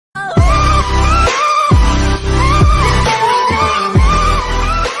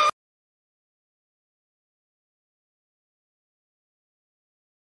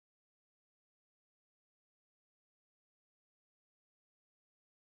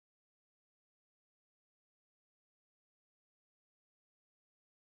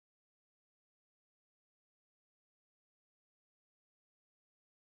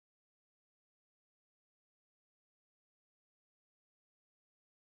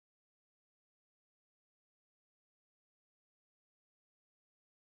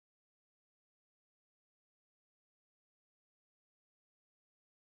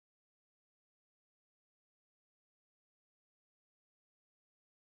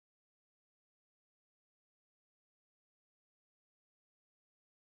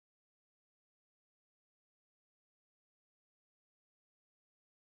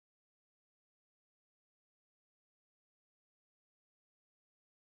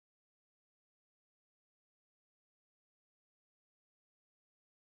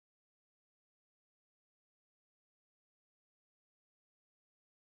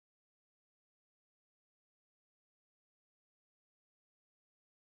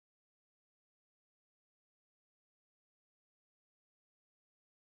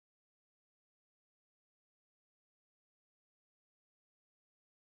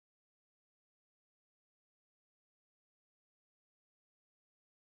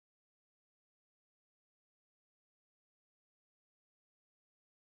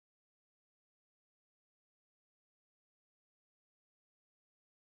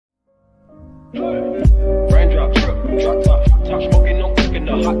Raindrop, drop top, top smoking, no cooking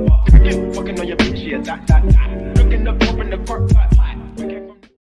the hot pot. Fucking on your bitch, yeah, that. Looking up, open the park, pot.